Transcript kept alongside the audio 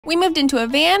We moved into a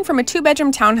van from a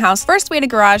 2-bedroom townhouse first way to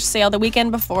garage sale the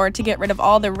weekend before to get rid of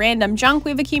all the random junk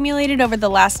we've accumulated over the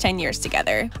last 10 years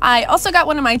together. I also got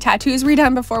one of my tattoos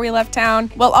redone before we left town.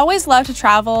 We'll always love to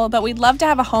travel, but we'd love to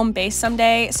have a home base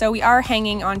someday, so we are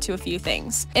hanging on to a few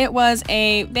things. It was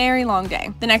a very long day.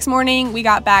 The next morning, we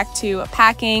got back to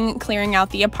packing, clearing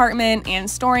out the apartment,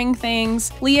 and storing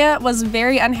things. Leah was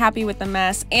very unhappy with the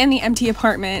mess and the empty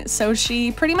apartment, so she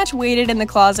pretty much waited in the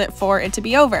closet for it to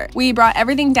be over. We brought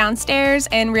everything downstairs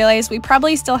and realized we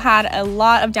probably still had a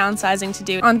lot of downsizing to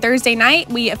do. On Thursday night,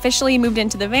 we officially moved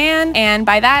into the van, and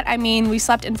by that I mean we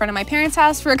slept in front of my parents'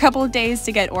 house for a couple of days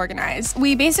to get organized.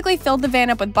 We basically filled the van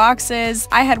up with boxes.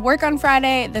 I had work on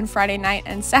Friday, then Friday night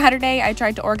and Saturday I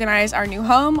tried to organize our new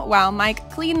home while Mike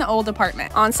cleaned the old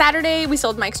apartment. On Saturday, we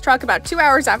sold Mike's truck about 2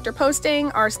 hours after posting.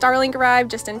 Our Starlink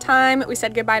arrived just in time. We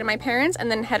said goodbye to my parents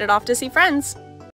and then headed off to see friends.